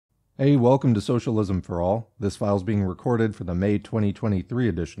Hey, welcome to Socialism for All. This file is being recorded for the May 2023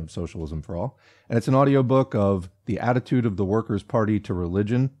 edition of Socialism for All, and it's an audiobook of The Attitude of the Workers' Party to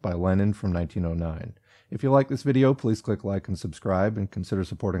Religion by Lenin from 1909. If you like this video, please click like and subscribe, and consider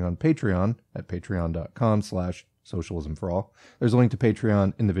supporting on Patreon at patreon.com/socialismforall. There's a link to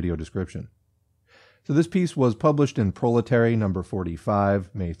Patreon in the video description. So this piece was published in Proletary number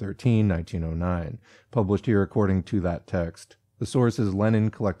 45, May 13, 1909, published here according to that text. The source is Lenin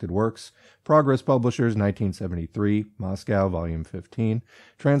Collected Works, Progress Publishers, 1973, Moscow, Volume 15,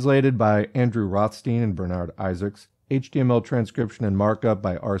 translated by Andrew Rothstein and Bernard Isaacs, HTML transcription and markup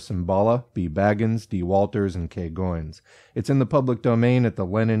by R. Simbala, B. Baggins, D. Walters, and K. Goins. It's in the public domain at the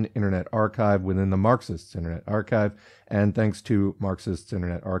Lenin Internet Archive within the Marxists Internet Archive, and thanks to Marxists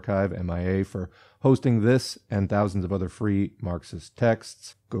Internet Archive, MIA, for hosting this and thousands of other free Marxist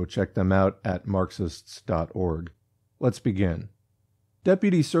texts. Go check them out at marxists.org. Let's begin.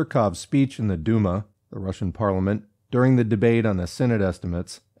 Deputy Surkov's speech in the Duma, the Russian parliament, during the debate on the Senate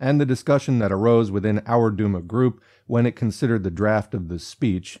estimates, and the discussion that arose within our Duma group when it considered the draft of this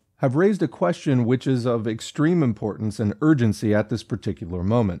speech, have raised a question which is of extreme importance and urgency at this particular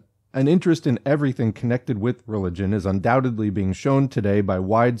moment. An interest in everything connected with religion is undoubtedly being shown today by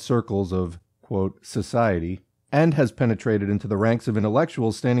wide circles of, quote, society, and has penetrated into the ranks of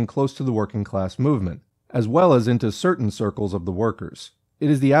intellectuals standing close to the working class movement, as well as into certain circles of the workers. It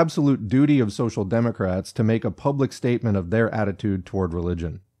is the absolute duty of social democrats to make a public statement of their attitude toward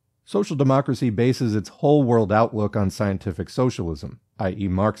religion. Social democracy bases its whole world outlook on scientific socialism, i.e.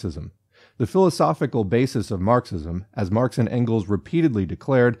 Marxism. The philosophical basis of Marxism, as Marx and Engels repeatedly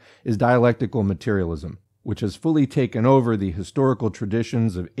declared, is dialectical materialism, which has fully taken over the historical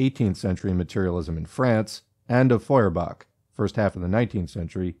traditions of 18th century materialism in France and of Feuerbach, first half of the 19th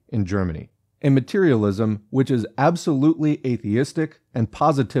century, in Germany. A materialism which is absolutely atheistic and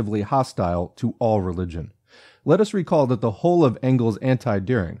positively hostile to all religion. Let us recall that the whole of Engels'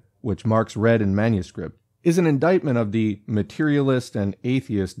 Anti-Dühring, which Marx read in manuscript, is an indictment of the materialist and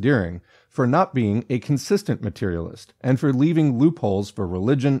atheist Dühring for not being a consistent materialist and for leaving loopholes for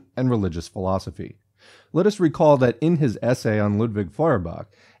religion and religious philosophy. Let us recall that in his essay on Ludwig Feuerbach,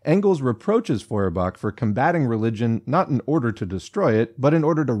 Engels reproaches Feuerbach for combating religion not in order to destroy it, but in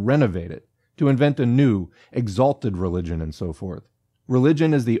order to renovate it, to invent a new, exalted religion, and so forth.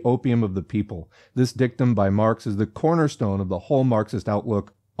 Religion is the opium of the people. This dictum by Marx is the cornerstone of the whole Marxist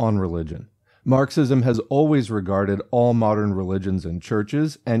outlook on religion. Marxism has always regarded all modern religions and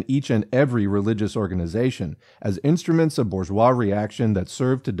churches, and each and every religious organization, as instruments of bourgeois reaction that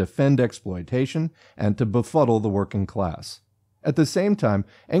serve to defend exploitation and to befuddle the working class. At the same time,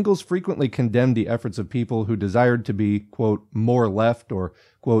 Engels frequently condemned the efforts of people who desired to be, quote, more left or,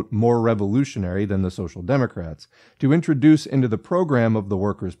 quote, more revolutionary than the Social Democrats, to introduce into the program of the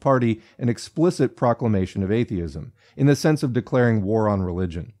Workers' Party an explicit proclamation of atheism, in the sense of declaring war on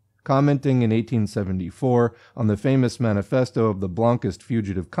religion. Commenting in 1874 on the famous manifesto of the Blankist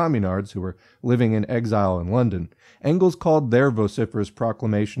fugitive communards who were living in exile in London, Engels called their vociferous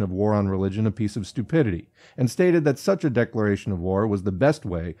proclamation of war on religion a piece of stupidity, and stated that such a declaration of war was the best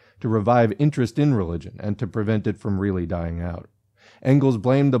way to revive interest in religion and to prevent it from really dying out. Engels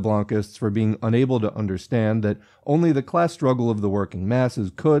blamed the Blankists for being unable to understand that only the class struggle of the working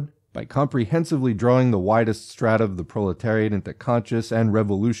masses could, by comprehensively drawing the widest strata of the proletariat into conscious and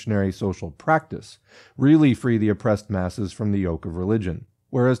revolutionary social practice, really free the oppressed masses from the yoke of religion.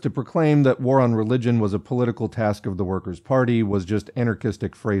 Whereas to proclaim that war on religion was a political task of the Workers' Party was just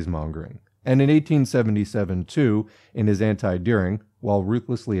anarchistic phrasemongering. And in 1877, too, in his Anti-Dühring, while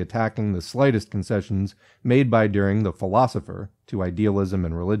ruthlessly attacking the slightest concessions made by Dühring the philosopher to idealism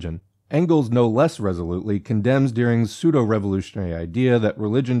and religion, Engels no less resolutely condemns Dühring's pseudo-revolutionary idea that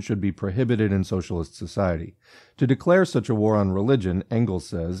religion should be prohibited in socialist society. To declare such a war on religion, Engels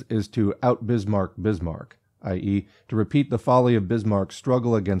says, is to out-Bismarck Bismarck, i.e., to repeat the folly of Bismarck's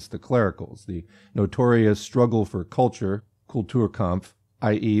struggle against the clericals, the notorious struggle for culture, Kulturkampf,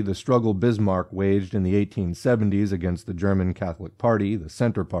 i.e., the struggle Bismarck waged in the 1870s against the German Catholic Party, the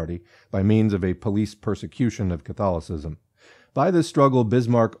Center Party, by means of a police persecution of Catholicism. By this struggle,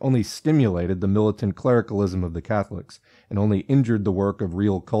 Bismarck only stimulated the militant clericalism of the Catholics, and only injured the work of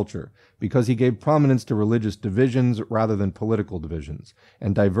real culture, because he gave prominence to religious divisions rather than political divisions,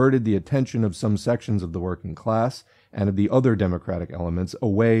 and diverted the attention of some sections of the working class and of the other democratic elements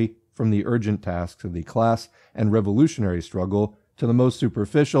away from the urgent tasks of the class and revolutionary struggle to the most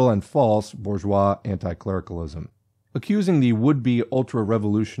superficial and false bourgeois anti-clericalism. Accusing the would-be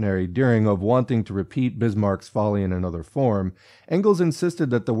ultra-revolutionary Dühring of wanting to repeat Bismarck's folly in another form, Engels insisted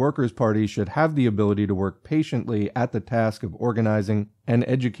that the Workers' Party should have the ability to work patiently at the task of organizing and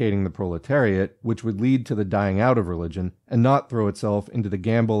educating the proletariat, which would lead to the dying out of religion, and not throw itself into the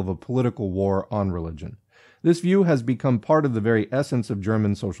gamble of a political war on religion. This view has become part of the very essence of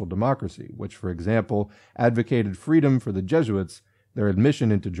German social democracy, which, for example, advocated freedom for the Jesuits, their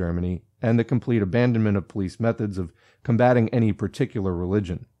admission into Germany, and the complete abandonment of police methods of combating any particular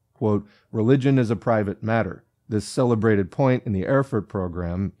religion. Quote, "Religion is a private matter." This celebrated point in the Erfurt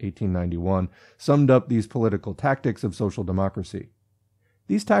Program, 1891, summed up these political tactics of social democracy.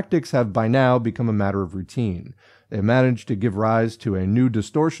 These tactics have by now become a matter of routine. They have managed to give rise to a new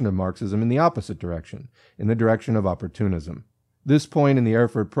distortion of Marxism in the opposite direction, in the direction of opportunism. This point in the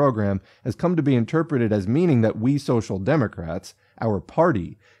Erfurt Program has come to be interpreted as meaning that we Social Democrats, our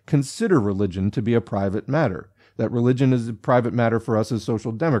party, consider religion to be a private matter, that religion is a private matter for us as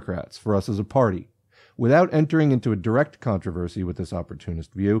Social Democrats, for us as a party. Without entering into a direct controversy with this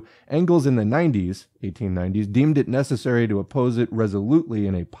opportunist view, Engels in the 1890s, deemed it necessary to oppose it resolutely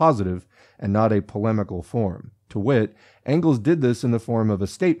in a positive and not a polemical form. To wit, Engels did this in the form of a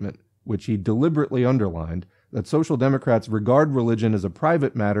statement, which he deliberately underlined, that Social Democrats regard religion as a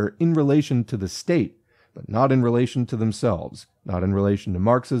private matter in relation to the state, but not in relation to themselves, not in relation to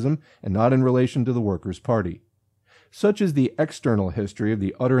Marxism, and not in relation to the Workers' Party. Such is the external history of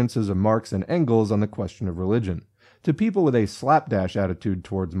the utterances of Marx and Engels on the question of religion. To people with a slapdash attitude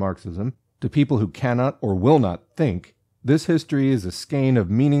towards Marxism, to people who cannot or will not think, this history is a skein of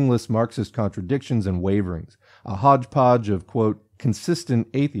meaningless Marxist contradictions and waverings, a hodgepodge of, quote, consistent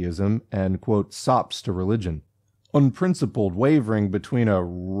atheism and, quote, sops to religion. Unprincipled wavering between a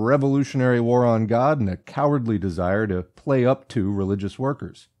revolutionary war on God and a cowardly desire to play up to religious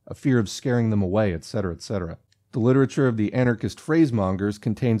workers, a fear of scaring them away, etc., etc. The literature of the anarchist phrasemongers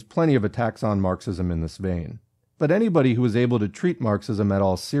contains plenty of attacks on Marxism in this vein. But anybody who is able to treat Marxism at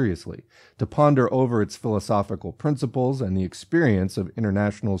all seriously, to ponder over its philosophical principles and the experience of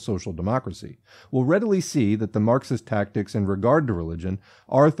international social democracy, will readily see that the Marxist tactics in regard to religion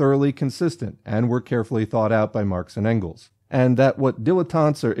are thoroughly consistent and were carefully thought out by Marx and Engels, and that what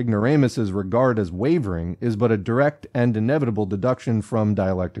dilettantes or ignoramuses regard as wavering is but a direct and inevitable deduction from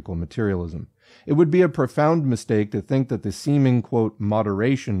dialectical materialism. It would be a profound mistake to think that the seeming, quote,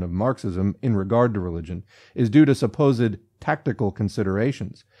 moderation of Marxism in regard to religion is due to supposed tactical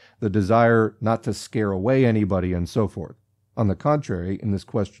considerations, the desire not to scare away anybody and so forth. On the contrary, in this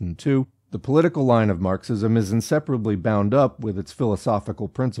question too, the political line of Marxism is inseparably bound up with its philosophical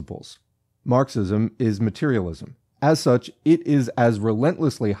principles. Marxism is materialism. As such, it is as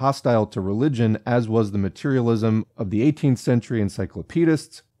relentlessly hostile to religion as was the materialism of the 18th century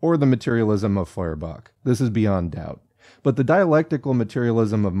encyclopedists or the materialism of Feuerbach. This is beyond doubt. But the dialectical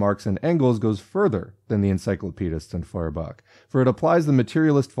materialism of Marx and Engels goes further than the encyclopedists and Feuerbach, for it applies the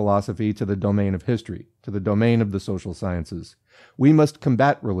materialist philosophy to the domain of history, to the domain of the social sciences. We must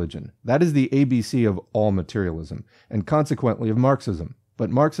combat religion. That is the ABC of all materialism, and consequently of Marxism. But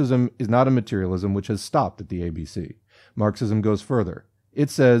Marxism is not a materialism which has stopped at the ABC. Marxism goes further. It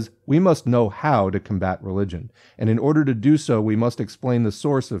says, we must know how to combat religion, and in order to do so we must explain the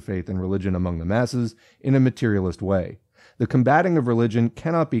source of faith and religion among the masses in a materialist way. The combating of religion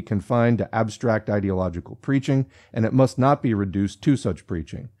cannot be confined to abstract ideological preaching, and it must not be reduced to such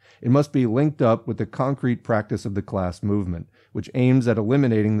preaching. It must be linked up with the concrete practice of the class movement, which aims at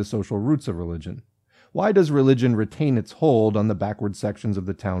eliminating the social roots of religion. Why does religion retain its hold on the backward sections of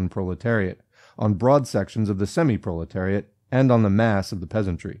the town proletariat, on broad sections of the semi-proletariat, and on the mass of the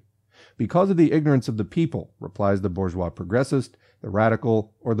peasantry? Because of the ignorance of the people, replies the bourgeois progressist, the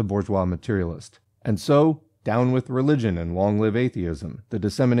radical, or the bourgeois materialist. And so, down with religion and long live atheism. The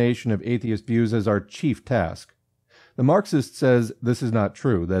dissemination of atheist views is our chief task. The Marxist says this is not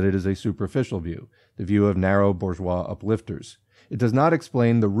true, that it is a superficial view, the view of narrow bourgeois uplifters. It does not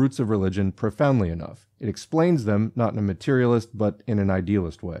explain the roots of religion profoundly enough. It explains them not in a materialist but in an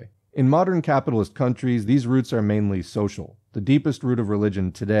idealist way. In modern capitalist countries, these roots are mainly social. The deepest root of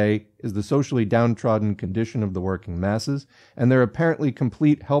religion today is the socially downtrodden condition of the working masses and their apparently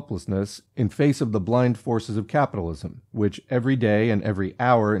complete helplessness in face of the blind forces of capitalism, which every day and every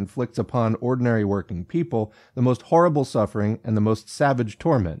hour inflicts upon ordinary working people the most horrible suffering and the most savage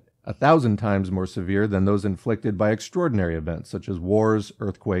torment, 1,000 times more severe than those inflicted by extraordinary events such as wars,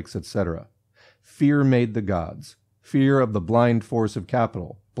 earthquakes, etc. Fear made the gods. Fear of the blind force of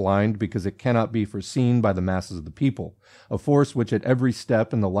capital, blind because it cannot be foreseen by the masses of the people, a force which at every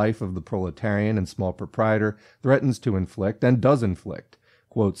step in the life of the proletarian and small proprietor threatens to inflict, and does inflict,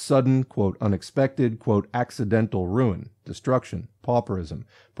 quote, sudden, quote, unexpected, quote, accidental ruin, destruction, pauperism,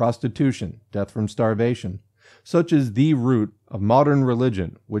 prostitution, death from starvation. Such is the root of modern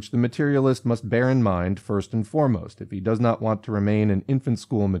religion, which the materialist must bear in mind first and foremost if he does not want to remain an infant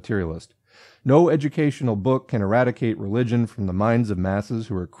school materialist. No educational book can eradicate religion from the minds of masses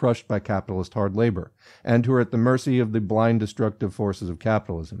who are crushed by capitalist hard labor, and who are at the mercy of the blind destructive forces of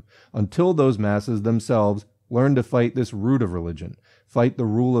capitalism, until those masses themselves learn to fight this root of religion, fight the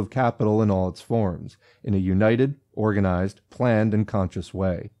rule of capital in all its forms, in a united, organized, planned, and conscious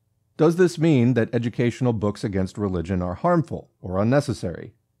way. Does this mean that educational books against religion are harmful or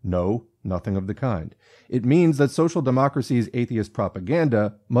unnecessary? No, nothing of the kind. It means that social democracy's atheist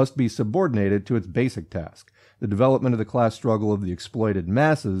propaganda must be subordinated to its basic task, the development of the class struggle of the exploited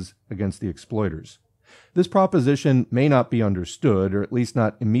masses against the exploiters. This proposition may not be understood, or at least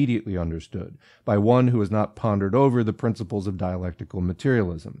not immediately understood, by one who has not pondered over the principles of dialectical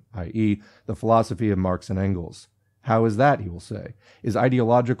materialism, i.e., the philosophy of Marx and Engels. How is that, he will say? Is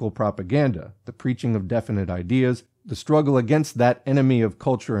ideological propaganda, the preaching of definite ideas, the struggle against that enemy of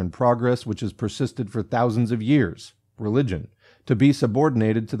culture and progress which has persisted for thousands of years, religion, to be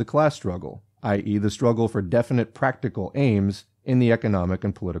subordinated to the class struggle, i.e., the struggle for definite practical aims in the economic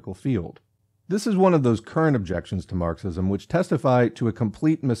and political field? This is one of those current objections to Marxism which testify to a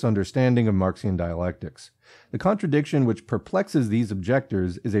complete misunderstanding of Marxian dialectics. The contradiction which perplexes these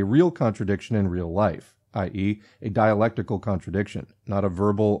objectors is a real contradiction in real life, i.e., a dialectical contradiction, not a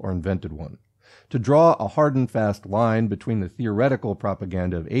verbal or invented one. To draw a hard and fast line between the theoretical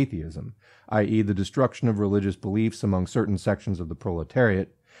propaganda of atheism, i.e., the destruction of religious beliefs among certain sections of the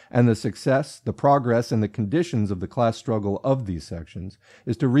proletariat, and the success, the progress, and the conditions of the class struggle of these sections,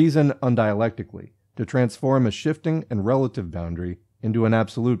 is to reason undialectically, to transform a shifting and relative boundary into an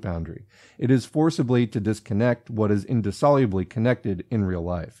absolute boundary. It is forcibly to disconnect what is indissolubly connected in real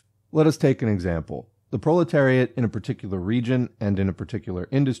life. Let us take an example. The proletariat in a particular region and in a particular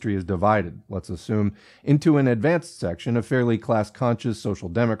industry is divided, let's assume, into an advanced section of fairly class-conscious social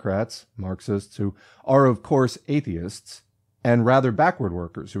democrats, Marxists, who are of course atheists, and rather backward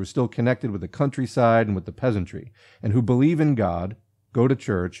workers who are still connected with the countryside and with the peasantry, and who believe in God, go to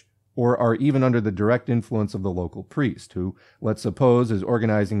church, or are even under the direct influence of the local priest, who, let's suppose, is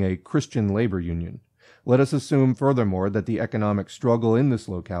organizing a Christian labor union. Let us assume, furthermore, that the economic struggle in this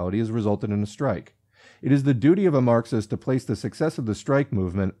locality has resulted in a strike. It is the duty of a Marxist to place the success of the strike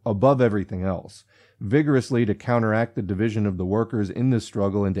movement above everything else, vigorously to counteract the division of the workers in this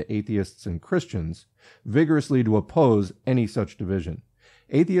struggle into atheists and Christians, vigorously to oppose any such division.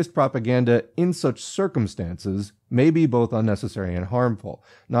 Atheist propaganda in such circumstances may be both unnecessary and harmful,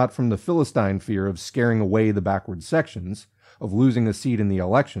 not from the Philistine fear of scaring away the backward sections, of losing a seat in the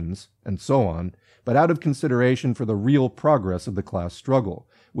elections, and so on, but out of consideration for the real progress of the class struggle,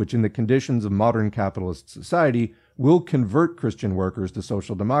 which in the conditions of modern capitalist society will convert Christian workers to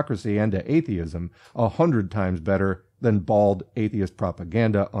social democracy and to atheism 100 times better than bald atheist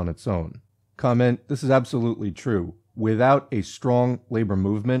propaganda on its own. Comment, this is absolutely true. Without a strong labor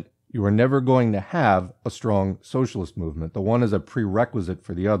movement, you are never going to have a strong socialist movement. The one is a prerequisite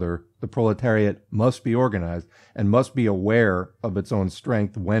for the other. The proletariat must be organized and must be aware of its own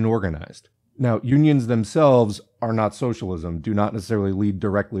strength when organized. Now, unions themselves are not socialism, do not necessarily lead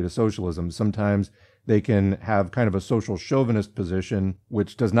directly to socialism. Sometimes they can have kind of a social chauvinist position,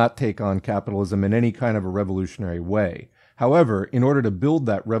 which does not take on capitalism in any kind of a revolutionary way. However, in order to build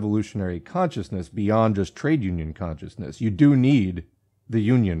that revolutionary consciousness beyond just trade union consciousness, you do need the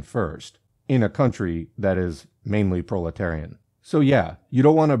union first in a country that is mainly proletarian. So yeah, you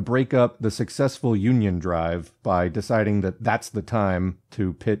don't want to break up the successful union drive by deciding that that's the time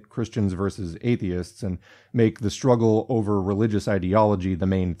to pit Christians versus atheists and make the struggle over religious ideology the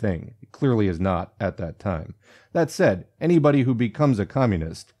main thing. It clearly is not at that time. That said, anybody who becomes a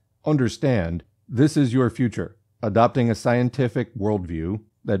communist, understand this is your future. Adopting a scientific worldview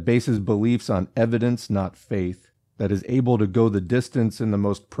that bases beliefs on evidence, not faith, that is able to go the distance in the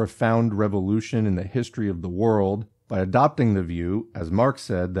most profound revolution in the history of the world, by adopting the view, as Marx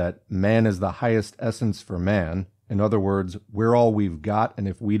said, that man is the highest essence for man, in other words, we're all we've got, and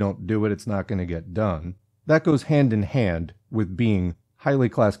if we don't do it, it's not going to get done, that goes hand in hand with being highly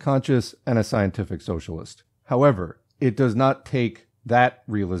class-conscious and a scientific socialist. However, it does not take that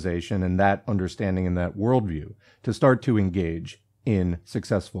realization and that understanding and that worldview to start to engage in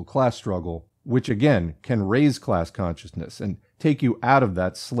successful class struggle, which again can raise class consciousness and take you out of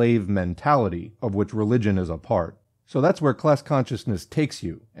that slave mentality of which religion is a part. So that's where class consciousness takes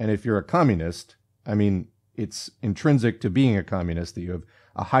you. And if you're a communist, I mean, it's intrinsic to being a communist that you have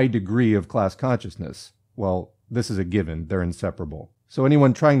a high degree of class consciousness. Well, this is a given. They're inseparable. So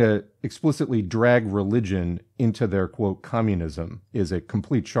anyone trying to explicitly drag religion into their, quote, communism is a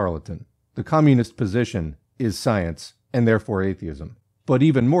complete charlatan. The communist position is science, and therefore atheism. But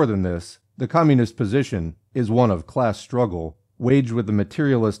even more than this, the communist position is one of class struggle, waged with the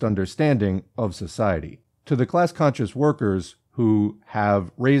materialist understanding of society. To the class-conscious workers who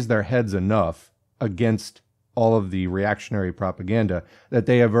have raised their heads enough against all of the reactionary propaganda that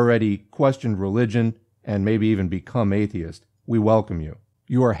they have already questioned religion and maybe even become atheist, we welcome you.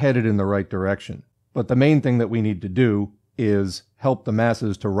 You are headed in the right direction. But the main thing that we need to do is help the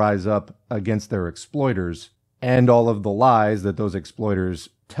masses to rise up against their exploiters and all of the lies that those exploiters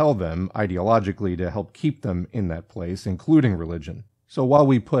tell them ideologically to help keep them in that place, including religion. So while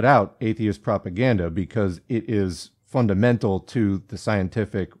we put out atheist propaganda because it is fundamental to the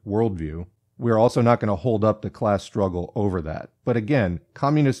scientific worldview, we're also not going to hold up the class struggle over that. But again,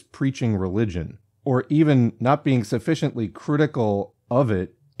 communists preaching religion, or even not being sufficiently critical of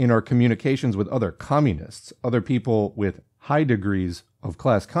it in our communications with other communists, other people with high degrees of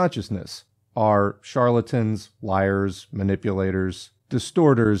class consciousness, are charlatans, liars, manipulators,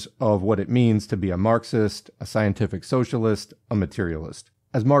 distorters of what it means to be a Marxist, a scientific socialist, a materialist.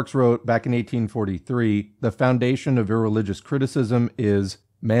 As Marx wrote back in 1843, the foundation of irreligious criticism is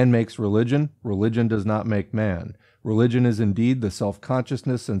man makes religion, religion does not make man. Religion is indeed the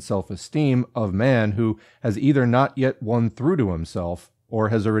self-consciousness and self-esteem of man who has either not yet won through to himself or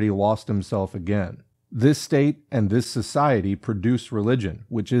has already lost himself again. This state and this society produce religion,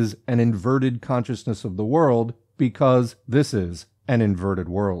 which is an inverted consciousness of the world because this is an inverted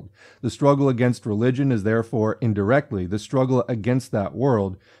world. The struggle against religion is therefore indirectly the struggle against that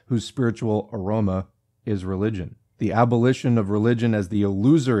world whose spiritual aroma is religion. The abolition of religion as the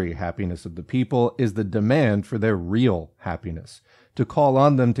illusory happiness of the people is the demand for their real happiness. To call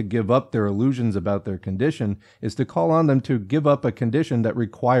on them to give up their illusions about their condition is to call on them to give up a condition that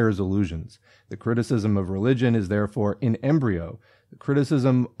requires illusions. The criticism of religion is therefore in embryo, the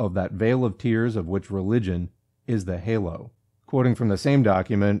criticism of that veil of tears of which religion is the halo. Quoting from the same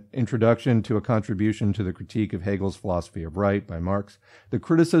document, Introduction to a Contribution to the Critique of Hegel's Philosophy of Right by Marx, the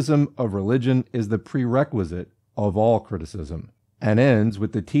criticism of religion is the prerequisite of all criticism, and ends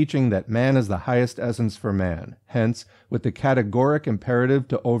with the teaching that man is the highest essence for man, hence with the categoric imperative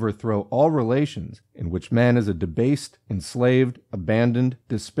to overthrow all relations in which man is a debased, enslaved, abandoned,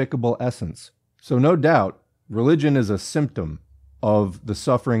 despicable essence. So no doubt, religion is a symptom of the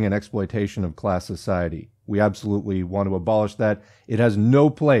suffering and exploitation of class society. We absolutely want to abolish that. It has no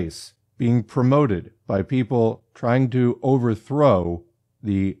place being promoted by people trying to overthrow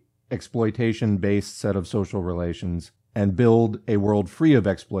the exploitation-based set of social relations and build a world free of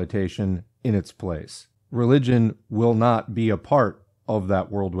exploitation in its place. Religion will not be a part of that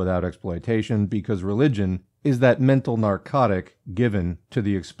world without exploitation because religion is that mental narcotic given to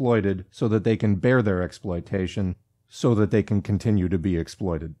the exploited so that they can bear their exploitation, so that they can continue to be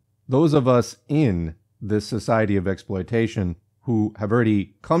exploited. Those of us in this society of exploitation who have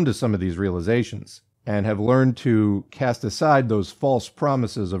already come to some of these realizations and have learned to cast aside those false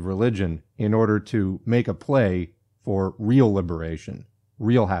promises of religion in order to make a play for real liberation,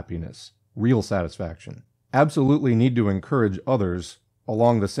 real happiness, real satisfaction, absolutely need to encourage others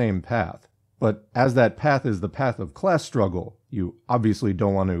along the same path. But as that path is the path of class struggle, you obviously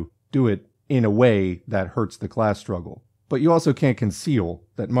don't want to do it in a way that hurts the class struggle. But you also can't conceal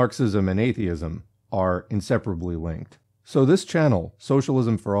that Marxism and atheism are inseparably linked. So this channel,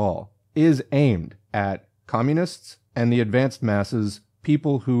 Socialism for All, is aimed at communists and the advanced masses,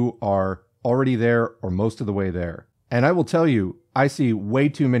 people who are already there or most of the way there. And I will tell you, I see way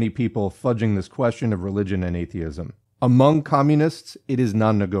too many people fudging this question of religion and atheism. Among communists, it is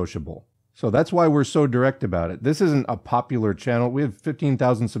non-negotiable. So that's why we're so direct about it. This isn't a popular channel. We have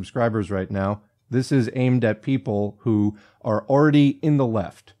 15,000 subscribers right now. This is aimed at people who are already in the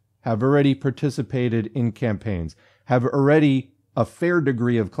left, have already participated in campaigns, have already a fair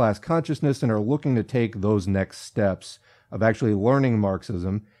degree of class consciousness and are looking to take those next steps of actually learning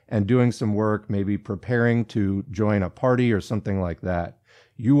Marxism and doing some work, maybe preparing to join a party or something like that.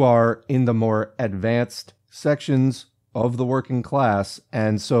 You are in the more advanced sections of the working class,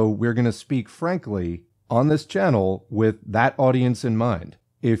 and so we're going to speak frankly on this channel with that audience in mind.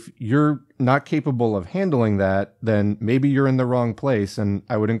 If you're not capable of handling that, then maybe you're in the wrong place, and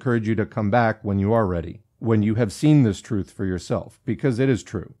I would encourage you to come back when you are ready, when you have seen this truth for yourself, because it is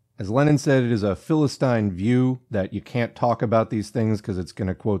true. As Lenin said, it is a Philistine view that you can't talk about these things because it's going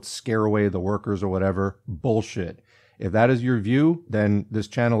to, quote, scare away the workers or whatever. Bullshit. If that is your view, then this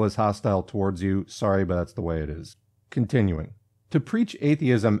channel is hostile towards you. Sorry, but that's the way it is. Continuing. To preach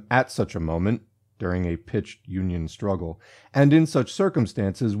atheism at such a moment, during a pitched union struggle, and in such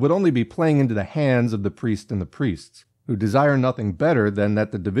circumstances would only be playing into the hands of the priest and the priests, who desire nothing better than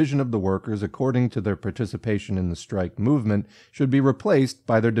that the division of the workers according to their participation in the strike movement should be replaced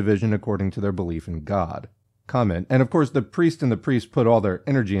by their division according to their belief in God. Comment. And of course, the priest and the priest put all their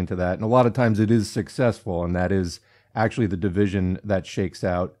energy into that, and a lot of times it is successful, and that is actually the division that shakes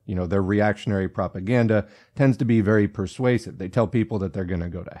out. Their reactionary propaganda tends to be very persuasive. They tell people that they're going to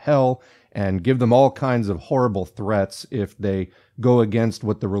go to hell and give them all kinds of horrible threats if they go against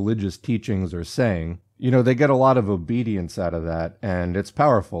what the religious teachings are saying. They get a lot of obedience out of that, and it's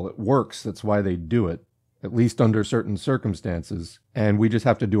powerful. It works. That's why they do it, at least under certain circumstances, and we just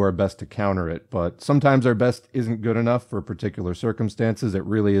have to do our best to counter it. But sometimes our best isn't good enough for particular circumstances. It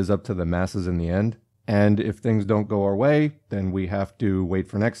really is up to the masses in the end. And if things don't go our way, then we have to wait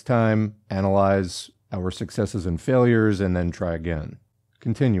for next time, analyze our successes and failures, and then try again.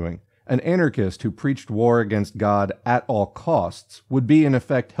 Continuing. An anarchist who preached war against God at all costs would be in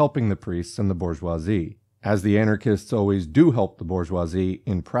effect helping the priests and the bourgeoisie, as the anarchists always do help the bourgeoisie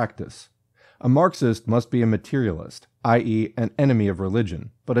in practice. A Marxist must be a materialist, i.e. an enemy of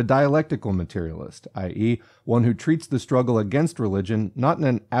religion, but a dialectical materialist, i.e. one who treats the struggle against religion not in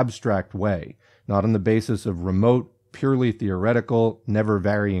an abstract way, not on the basis of remote, purely theoretical,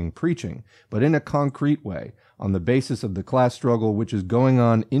 never-varying preaching, but in a concrete way, on the basis of the class struggle which is going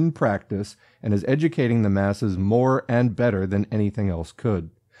on in practice and is educating the masses more and better than anything else could.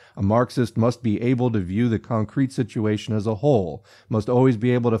 A Marxist must be able to view the concrete situation as a whole, must always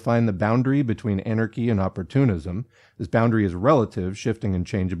be able to find the boundary between anarchy and opportunism. This boundary is relative, shifting and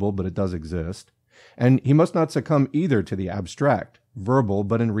changeable, but it does exist. And he must not succumb either to the abstract, verbal,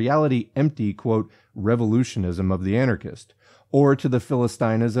 but in reality empty, quote, revolutionism of the anarchist, or to the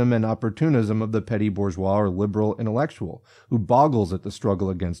philistinism and opportunism of the petty bourgeois or liberal intellectual, who boggles at the struggle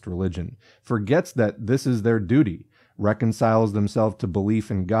against religion, forgets that this is their duty, reconciles themselves to belief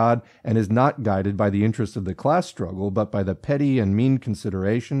in God, and is not guided by the interests of the class struggle, but by the petty and mean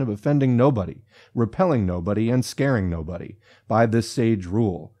consideration of offending nobody, repelling nobody, and scaring nobody, by this sage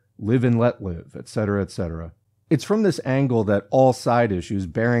rule, live and let live, etc., etc. It's from this angle that all side issues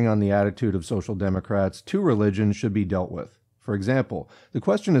bearing on the attitude of social democrats to religion should be dealt with. For example, the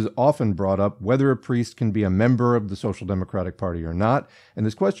question is often brought up whether a priest can be a member of the Social Democratic Party or not, and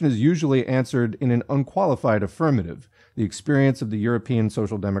this question is usually answered in an unqualified affirmative, the experience of the European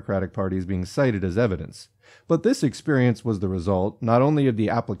Social Democratic Party is being cited as evidence. But this experience was the result not only of the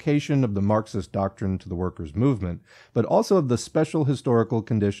application of the Marxist doctrine to the workers' movement, but also of the special historical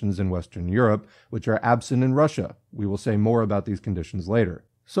conditions in Western Europe, which are absent in Russia. We will say more about these conditions later.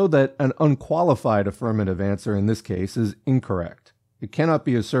 So that an unqualified affirmative answer in this case is incorrect. It cannot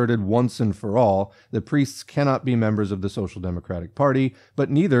be asserted once and for all that priests cannot be members of the Social Democratic Party, but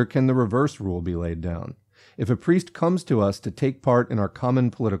neither can the reverse rule be laid down. If a priest comes to us to take part in our common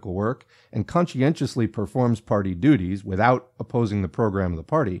political work and conscientiously performs party duties without opposing the program of the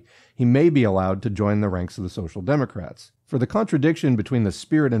party, he may be allowed to join the ranks of the Social Democrats. For the contradiction between the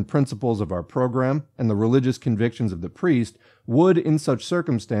spirit and principles of our program and the religious convictions of the priest would, in such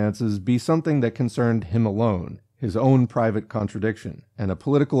circumstances, be something that concerned him alone, his own private contradiction, and a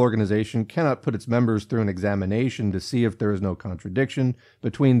political organization cannot put its members through an examination to see if there is no contradiction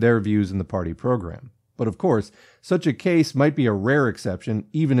between their views and the party program. But of course, such a case might be a rare exception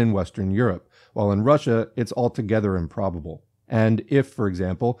even in Western Europe, while in Russia it's altogether improbable. And if, for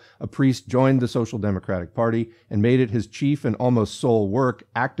example, a priest joined the Social Democratic Party and made it his chief and almost sole work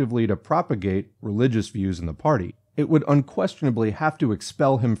actively to propagate religious views in the party, it would unquestionably have to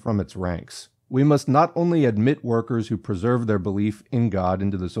expel him from its ranks. We must not only admit workers who preserve their belief in God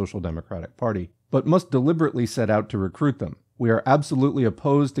into the Social Democratic Party, but must deliberately set out to recruit them. We are absolutely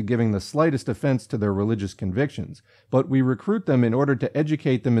opposed to giving the slightest offense to their religious convictions, but we recruit them in order to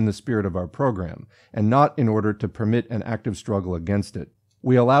educate them in the spirit of our program, and not in order to permit an active struggle against it.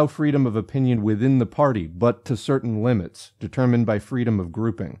 We allow freedom of opinion within the party, but to certain limits, determined by freedom of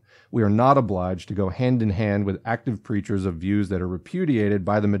grouping. We are not obliged to go hand in hand with active preachers of views that are repudiated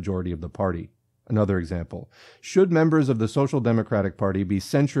by the majority of the party. Another example. Should members of the Social Democratic Party be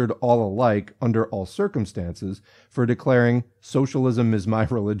censured all alike under all circumstances for declaring socialism is my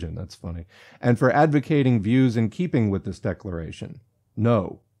religion? That's funny. And for advocating views in keeping with this declaration?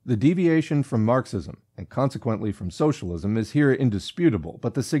 No. The deviation from Marxism, and consequently from socialism, is here indisputable,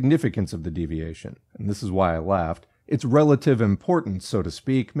 but the significance of the deviation, and this is why I laughed, its relative importance, so to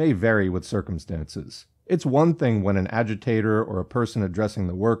speak, may vary with circumstances. It's one thing when an agitator or a person addressing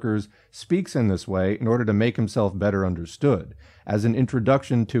the workers speaks in this way in order to make himself better understood, as an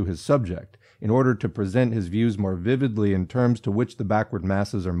introduction to his subject, in order to present his views more vividly in terms to which the backward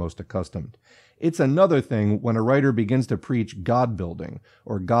masses are most accustomed. It's another thing when a writer begins to preach God-building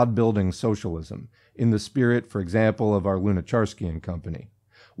or God-building socialism, in the spirit, for example, of our Lunacharsky and Company.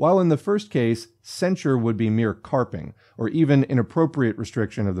 While in the first case, censure would be mere carping, or even inappropriate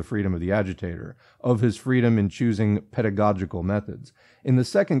restriction of the freedom of the agitator, of his freedom in choosing pedagogical methods. In the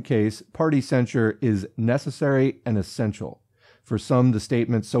second case, party censure is necessary and essential. For some, the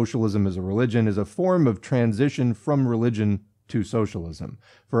statement socialism is a religion is a form of transition from religion to socialism.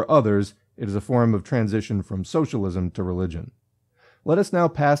 For others, it is a form of transition from socialism to religion. Let us now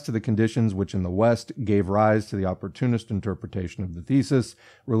pass to the conditions which in the West gave rise to the opportunist interpretation of the thesis,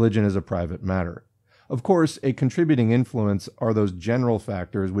 religion is a private matter. Of course, a contributing influence are those general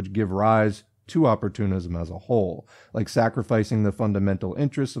factors which give rise to opportunism as a whole, like sacrificing the fundamental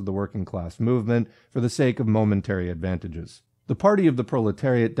interests of the working class movement for the sake of momentary advantages. The party of the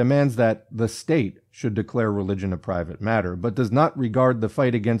proletariat demands that the state should declare religion a private matter, but does not regard the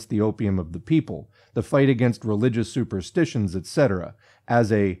fight against the opium of the people, the fight against religious superstitions, etc.,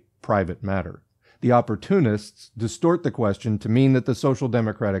 as a private matter. The opportunists distort the question to mean that the Social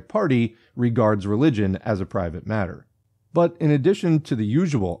Democratic Party regards religion as a private matter. But in addition to the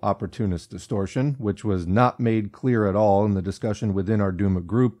usual opportunist distortion, which was not made clear at all in the discussion within our Duma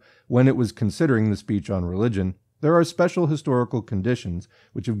group when it was considering the speech on religion, there are special historical conditions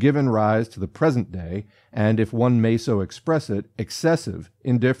which have given rise to the present day, and if one may so express it, excessive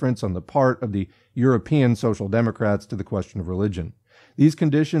indifference on the part of the European Social Democrats to the question of religion. These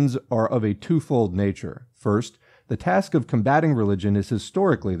conditions are of a twofold nature. First, the task of combating religion is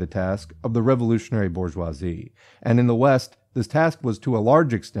historically the task of the revolutionary bourgeoisie, and in the West, this task was to a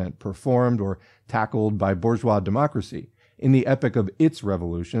large extent performed or tackled by bourgeois democracy in the epoch of its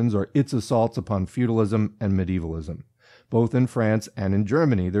revolutions or its assaults upon feudalism and medievalism. Both in France and in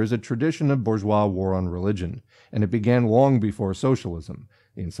Germany, there is a tradition of bourgeois war on religion, and it began long before socialism,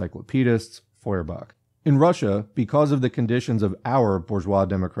 the encyclopedists, Feuerbach. In Russia, because of the conditions of our bourgeois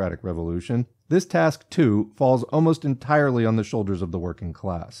democratic revolution, this task, too, falls almost entirely on the shoulders of the working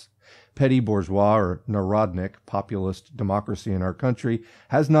class. Petty bourgeois or narodnik populist democracy in our country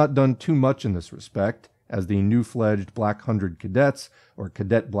has not done too much in this respect, as the new-fledged Black Hundred Cadets or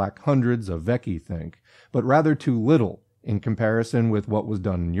Cadet Black Hundreds of Vecchi think, but rather too little in comparison with what was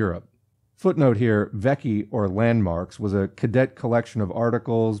done in Europe. Footnote here, Vecchi or Landmarks was a cadet collection of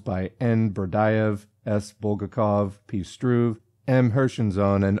articles by N. Berdayev, S. Bulgakov, P. Struve, M.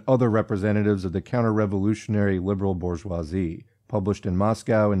 Hirschensohn, and other representatives of the counter-revolutionary liberal bourgeoisie, published in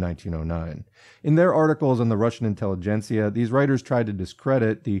Moscow in 1909. In their articles on the Russian intelligentsia, these writers tried to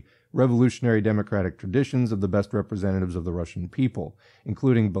discredit the revolutionary democratic traditions of the best representatives of the Russian people,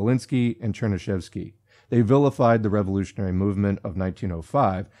 including Belinsky and Chernyshevsky. They vilified the revolutionary movement of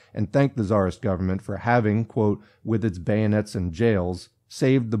 1905 and thanked the Tsarist government for having, quote, with its bayonets and jails,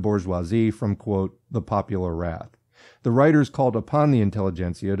 saved the bourgeoisie from, quote, the popular wrath. The writers called upon the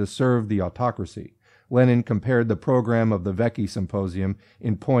intelligentsia to serve the autocracy. Lenin compared the program of the Vecchi Symposium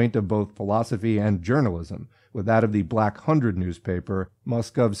in point of both philosophy and journalism with that of the Black Hundred newspaper,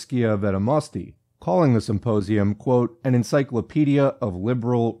 Moskovskaya Vedomosti, calling the symposium, quote, an encyclopedia of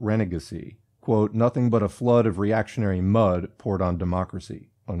liberal renegacy, quote, nothing but a flood of reactionary mud poured on democracy,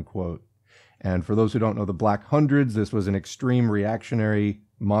 unquote. And for those who don't know the Black Hundreds, this was an extreme reactionary,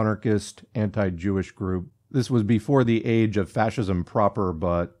 monarchist, anti-Jewish group. This was before the age of fascism proper,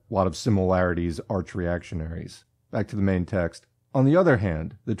 but a lot of similarities, arch-reactionaries. Back to the main text. On the other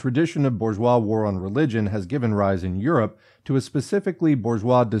hand, the tradition of bourgeois war on religion has given rise in Europe to a specifically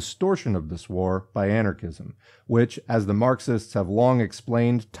bourgeois distortion of this war by anarchism, which, as the Marxists have long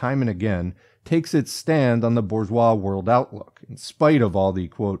explained time and again, takes its stand on the bourgeois world outlook, in spite of all the,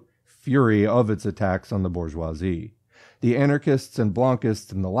 quote, fury of its attacks on the bourgeoisie. The anarchists and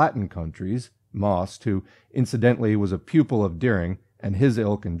Blanquists in the Latin countries, Most, who incidentally was a pupil of Dühring and his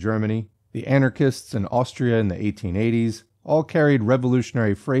ilk in Germany, the anarchists in Austria in the 1880s, all carried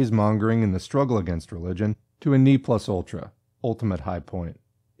revolutionary phrasemongering in the struggle against religion to a ne plus ultra, ultimate high point.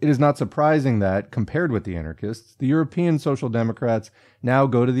 It is not surprising that, compared with the anarchists, the European Social Democrats now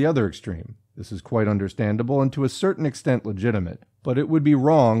go to the other extreme. This is quite understandable and to a certain extent legitimate, but it would be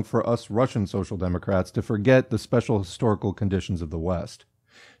wrong for us Russian Social Democrats to forget the special historical conditions of the West.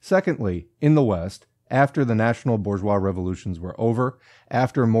 Secondly, in the West, after the national bourgeois revolutions were over,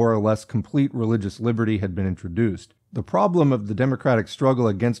 after more or less complete religious liberty had been introduced, the problem of the democratic struggle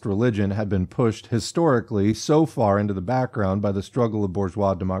against religion had been pushed historically so far into the background by the struggle of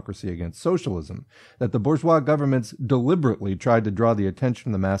bourgeois democracy against socialism that the bourgeois governments deliberately tried to draw the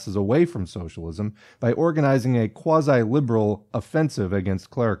attention of the masses away from socialism by organizing a quasi-liberal offensive against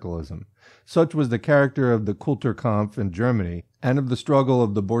clericalism. Such was the character of the Kulturkampf in Germany and of the struggle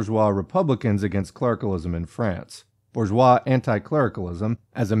of the bourgeois republicans against clericalism in France. Bourgeois anti-clericalism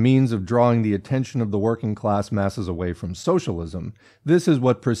as a means of drawing the attention of the working class masses away from socialism. This is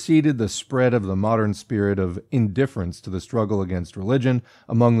what preceded the spread of the modern spirit of indifference to the struggle against religion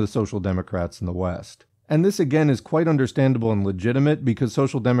among the Social Democrats in the West. And this again is quite understandable and legitimate because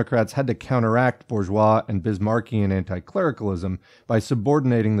Social Democrats had to counteract bourgeois and Bismarckian anti-clericalism by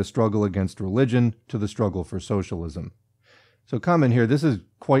subordinating the struggle against religion to the struggle for socialism. So comment here, this is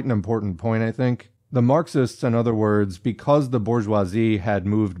quite an important point, I think. The Marxists, in other words, because the bourgeoisie had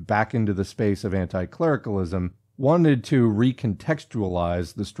moved back into the space of anti-clericalism, wanted to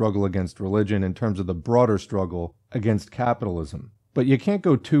recontextualize the struggle against religion in terms of the broader struggle against capitalism. But you can't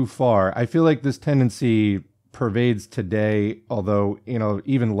go too far. I feel like this tendency pervades today, although in an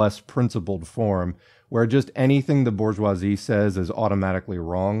even less principled form, where just anything the bourgeoisie says is automatically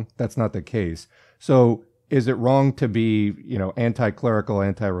wrong. That's not the case. So is it wrong to be, anti-clerical,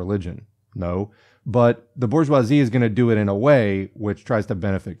 anti-religion? No. But the bourgeoisie is going to do it in a way which tries to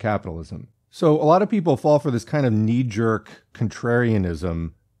benefit capitalism. So a lot of people fall for this kind of knee-jerk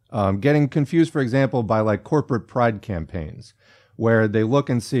contrarianism, getting confused, for example, by like corporate pride campaigns, where they look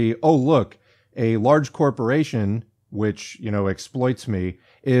and see, oh, look, a large corporation, which, exploits me,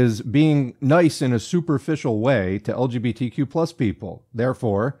 is being nice in a superficial way to LGBTQ plus people.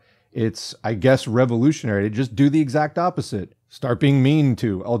 Therefore, it's, I guess, revolutionary to just do the exact opposite. Start being mean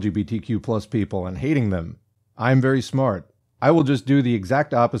to LGBTQ plus people and hating them. I'm very smart. I will just do the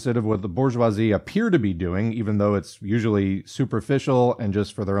exact opposite of what the bourgeoisie appear to be doing, even though it's usually superficial and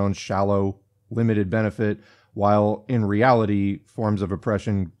just for their own shallow, limited benefit, while in reality, forms of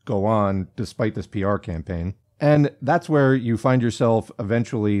oppression go on despite this PR campaign. And that's where you find yourself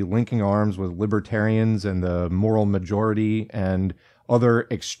eventually linking arms with libertarians and the moral majority and other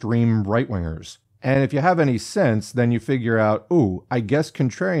extreme right-wingers. And if you have any sense, then you figure out, ooh, I guess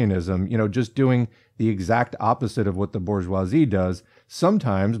contrarianism, just doing the exact opposite of what the bourgeoisie does,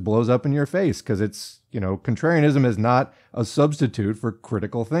 sometimes blows up in your face because it's, contrarianism is not a substitute for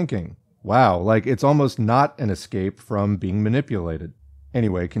critical thinking. Wow, like it's almost not an escape from being manipulated.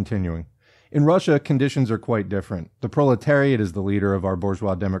 Anyway, continuing. In Russia, conditions are quite different. The proletariat is the leader of our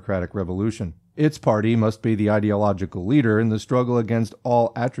bourgeois democratic revolution. Its party must be the ideological leader in the struggle against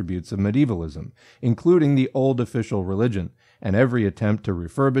all attributes of medievalism, including the old official religion, and every attempt to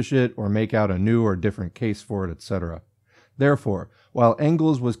refurbish it or make out a new or different case for it, etc. Therefore, while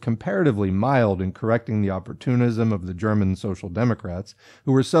Engels was comparatively mild in correcting the opportunism of the German Social Democrats,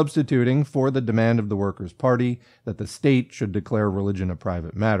 who were substituting for the demand of the Workers' Party that the state should declare religion a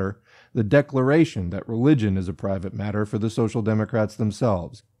private matter, the declaration that religion is a private matter for the Social Democrats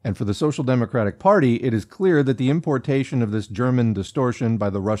themselves. And for the Social Democratic Party, it is clear that the importation of this German distortion by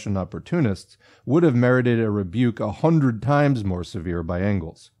the Russian opportunists would have merited a rebuke 100 times more severe by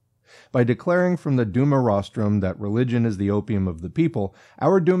Engels. By declaring from the Duma rostrum that religion is the opium of the people,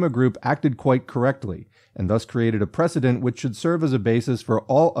 our Duma group acted quite correctly, and thus created a precedent which should serve as a basis for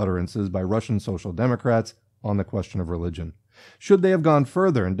all utterances by Russian Social Democrats on the question of religion. Should they have gone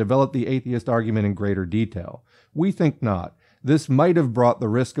further and developed the atheist argument in greater detail? We think not. This might have brought the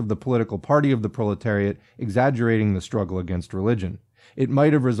risk of the political party of the proletariat exaggerating the struggle against religion. It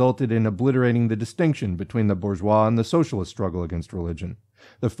might have resulted in obliterating the distinction between the bourgeois and the socialist struggle against religion.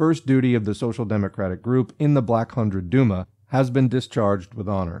 The first duty of the Social Democratic group in the Black Hundred Duma has been discharged with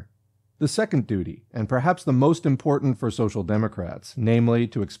honor. The second duty, and perhaps the most important for Social Democrats, namely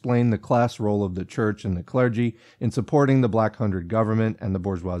to explain the class role of the church and the clergy in supporting the Black Hundred government and the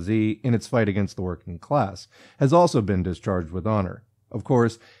bourgeoisie in its fight against the working class, has also been discharged with honor. Of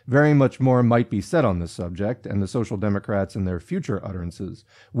course, very much more might be said on this subject, and the Social Democrats in their future utterances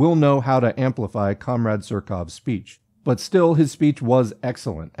will know how to amplify Comrade Surkov's speech. But still, his speech was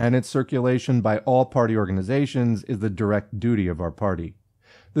excellent, and its circulation by all party organizations is the direct duty of our party.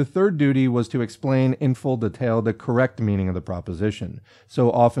 The third duty was to explain in full detail the correct meaning of the proposition,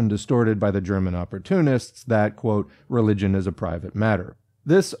 so often distorted by the German opportunists that, quote, religion is a private matter.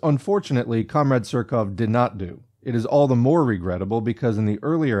 This, unfortunately, Comrade Surkov did not do. It is all the more regrettable because in the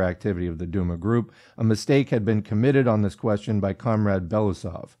earlier activity of the Duma group, a mistake had been committed on this question by Comrade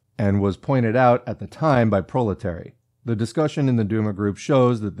Belousov, and was pointed out at the time by Proletary. The discussion in the Duma group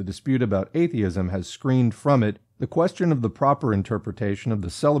shows that the dispute about atheism has screened from it the question of the proper interpretation of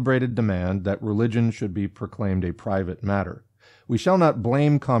the celebrated demand that religion should be proclaimed a private matter. We shall not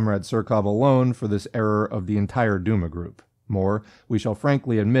blame Comrade Surkov alone for this error of the entire Duma group. More, we shall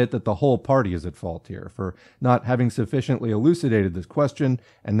frankly admit that the whole party is at fault here for not having sufficiently elucidated this question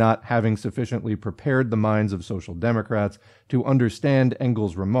and not having sufficiently prepared the minds of Social Democrats to understand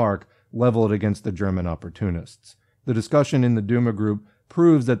Engels' remark, leveled against the German opportunists. The discussion in the Duma group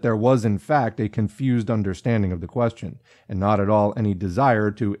proves that there was in fact a confused understanding of the question, and not at all any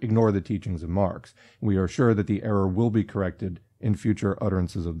desire to ignore the teachings of Marx. We are sure that the error will be corrected in future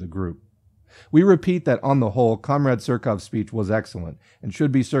utterances of the group. We repeat that on the whole, Comrade Surkov's speech was excellent and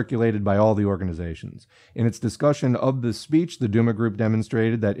should be circulated by all the organizations. In its discussion of this speech, the Duma group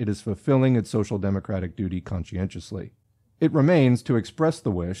demonstrated that it is fulfilling its social democratic duty conscientiously. It remains to express the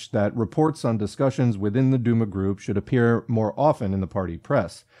wish that reports on discussions within the Duma group should appear more often in the party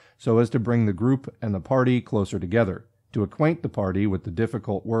press, so as to bring the group and the party closer together, to acquaint the party with the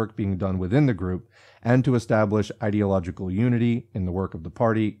difficult work being done within the group, and to establish ideological unity in the work of the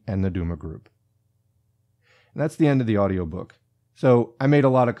party and the Duma group. And that's the end of the audiobook. So I made a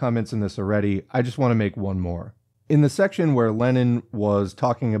lot of comments in this already. I just want to make one more. In the section where Lenin was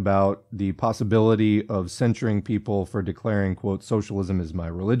talking about the possibility of censuring people for declaring, quote, socialism is my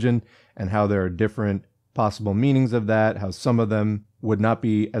religion, and how there are different possible meanings of that, how some of them would not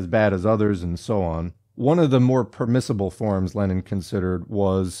be as bad as others, and so on. One of the more permissible forms Lenin considered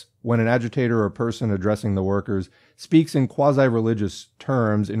was when an agitator or person addressing the workers speaks in quasi-religious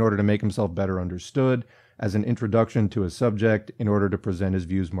terms in order to make himself better understood, as an introduction to a subject in order to present his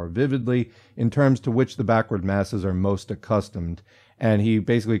views more vividly, in terms to which the backward masses are most accustomed, and he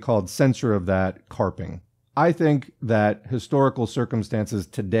basically called censure of that carping. I think that historical circumstances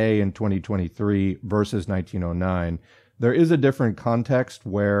today in 2023 versus 1909, there is a different context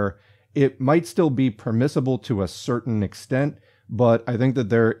where it might still be permissible to a certain extent, but I think that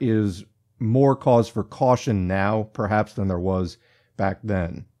there is more cause for caution now, perhaps, than there was back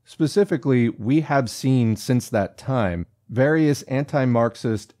then. Specifically, we have seen since that time various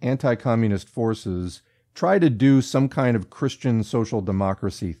anti-Marxist, anti-communist forces try to do some kind of Christian social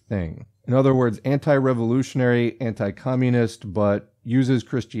democracy thing. In other words, anti-revolutionary, anti-communist, but uses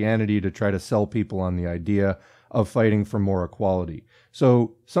Christianity to try to sell people on the idea of fighting for more equality.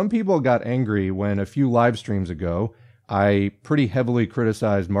 So some people got angry when a few live streams ago, I pretty heavily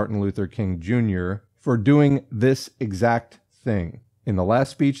criticized Martin Luther King Jr. for doing this exact thing. In the last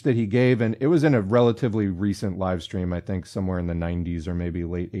speech that he gave, and it was in a relatively recent live stream, I think somewhere in the 90s or maybe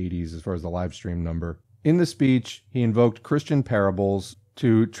late 80s as far as the live stream number. In the speech, he invoked Christian parables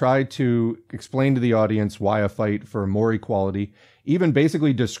to try to explain to the audience why a fight for more equality, even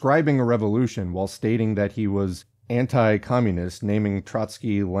basically describing a revolution while stating that he was anti-communist, naming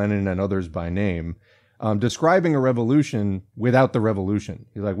Trotsky, Lenin, and others by name, describing a revolution without the revolution.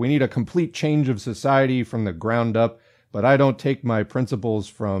 He's like, we need a complete change of society from the ground up, but I don't take my principles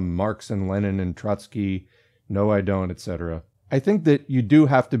from Marx and Lenin and Trotsky. No, I don't, etc. I think that you do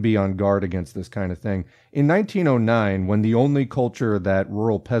have to be on guard against this kind of thing. In 1909, when the only culture that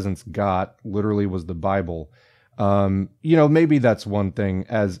rural peasants got literally was the Bible, maybe that's one thing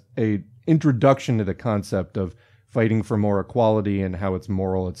as a introduction to the concept of fighting for more equality and how it's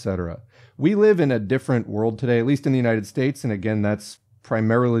moral, etc. We live in a different world today, at least in the United States, and again, that's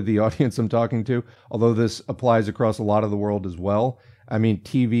primarily the audience I'm talking to, although this applies across a lot of the world as well. I mean,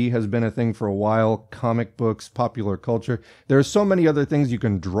 TV has been a thing for a while, comic books, popular culture. There are so many other things you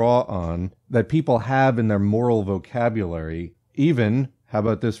can draw on that people have in their moral vocabulary. Even, how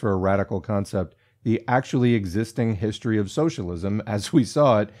about this for a radical concept, the actually existing history of socialism as we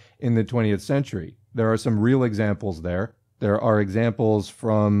saw it in the 20th century. There are some real examples there. There are examples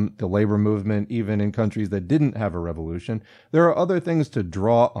from the labor movement, even in countries that didn't have a revolution. There are other things to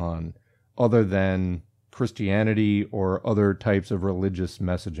draw on other than Christianity or other types of religious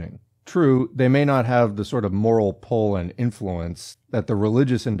messaging. True, they may not have the sort of moral pull and influence that the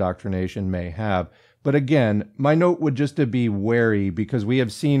religious indoctrination may have, but again, my note would just to be wary because we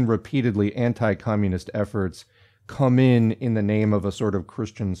have seen repeatedly anti-communist efforts come in the name of a sort of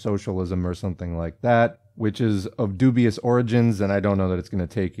Christian socialism or something like that, which is of dubious origins, and I don't know that it's going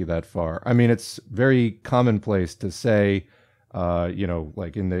to take you that far. I mean, it's very commonplace to say,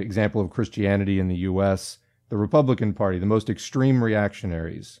 like in the example of Christianity in the U.S., the Republican Party, the most extreme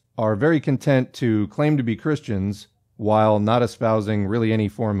reactionaries, are very content to claim to be Christians while not espousing really any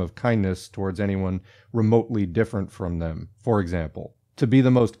form of kindness towards anyone remotely different from them, for example. To be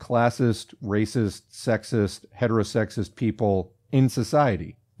the most classist, racist, sexist, heterosexist people in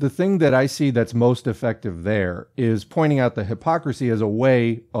society. The thing that I see that's most effective there is pointing out the hypocrisy as a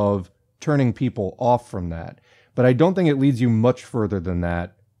way of turning people off from that. But I don't think it leads you much further than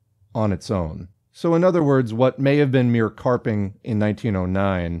that on its own. So in other words, what may have been mere carping in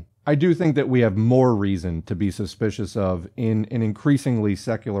 1909, I do think that we have more reason to be suspicious of in an increasingly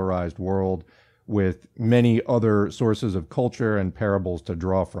secularized world with many other sources of culture and parables to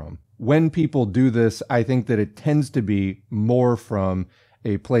draw from. When people do this, I think that it tends to be more from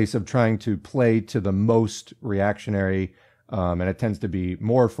a place of trying to play to the most reactionary, and it tends to be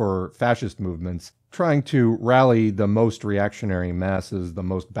more for fascist movements, trying to rally the most reactionary masses, the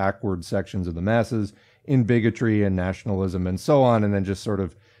most backward sections of the masses, in bigotry and nationalism and so on, and then just sort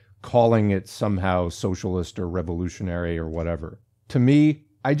of calling it somehow socialist or revolutionary or whatever. To me,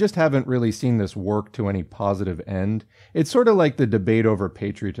 I just haven't really seen this work to any positive end. It's sort of like the debate over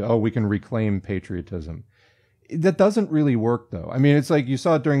patriotism. Oh, we can reclaim patriotism. That doesn't really work, though. I mean, it's like you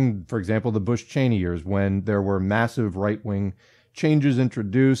saw it during, for example, the Bush-Cheney years when there were massive right-wing changes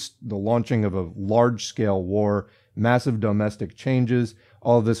introduced, the launching of a large-scale war, massive domestic changes.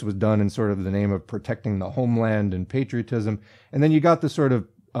 All of this was done in sort of the name of protecting the homeland and patriotism. And then you got the sort of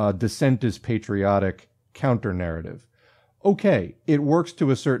dissent is patriotic counter-narrative. Okay, it works to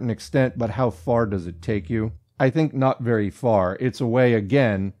a certain extent, but how far does it take you? I think not very far. It's a way,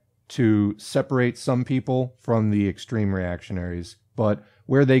 again, to separate some people from the extreme reactionaries, but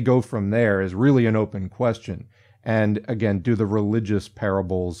where they go from there is really an open question. And again, do the religious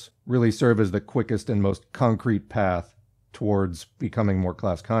parables really serve as the quickest and most concrete path towards becoming more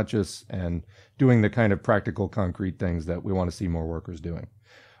class conscious and doing the kind of practical, concrete things that we want to see more workers doing?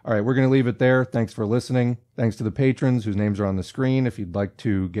 All right, we're going to leave it there. Thanks for listening. Thanks to the patrons whose names are on the screen. If you'd like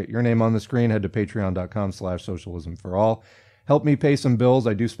to get your name on the screen, head to patreon.com/socialismforall. Help me pay some bills.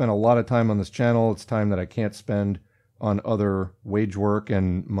 I do spend a lot of time on this channel. It's time that I can't spend on other wage work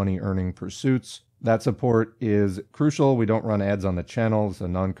and money-earning pursuits. That support is crucial. We don't run ads on the channel. It's a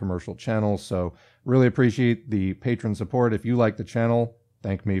non-commercial channel, so really appreciate the patron support. If you like the channel,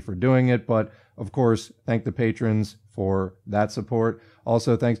 thank me for doing it, but of course, thank the patrons for that support.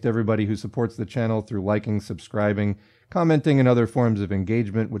 Also, thanks to everybody who supports the channel through liking, subscribing, commenting, and other forms of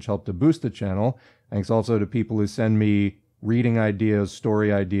engagement, which help to boost the channel. Thanks also to people who send me reading ideas,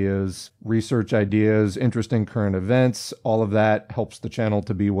 story ideas, research ideas, interesting current events. All of that helps the channel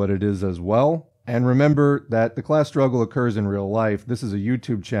to be what it is as well. And remember that the class struggle occurs in real life. This is a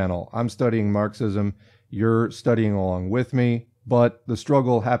YouTube channel. I'm studying Marxism. You're studying along with me. But the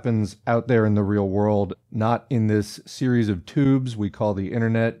struggle happens out there in the real world, not in this series of tubes we call the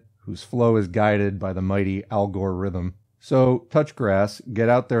internet, whose flow is guided by the mighty Al Gore rhythm. So touch grass, get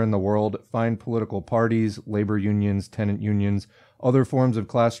out there in the world, find political parties, labor unions, tenant unions, other forms of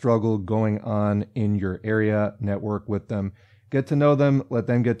class struggle going on in your area, network with them, get to know them, let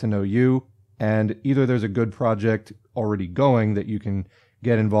them get to know you, and either there's a good project already going that you can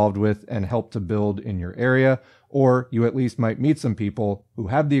get involved with and help to build in your area, or you at least might meet some people who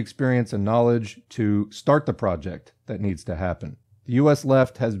have the experience and knowledge to start the project that needs to happen. The U.S.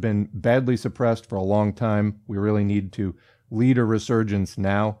 left has been badly suppressed for a long time. We really need to lead a resurgence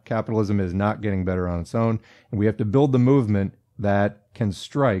now. Capitalism is not getting better on its own, and we have to build the movement that can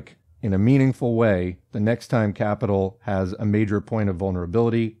strike in a meaningful way the next time capital has a major point of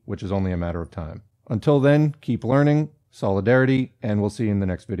vulnerability, which is only a matter of time. Until then, keep learning, solidarity, and we'll see you in the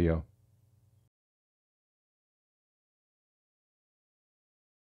next video.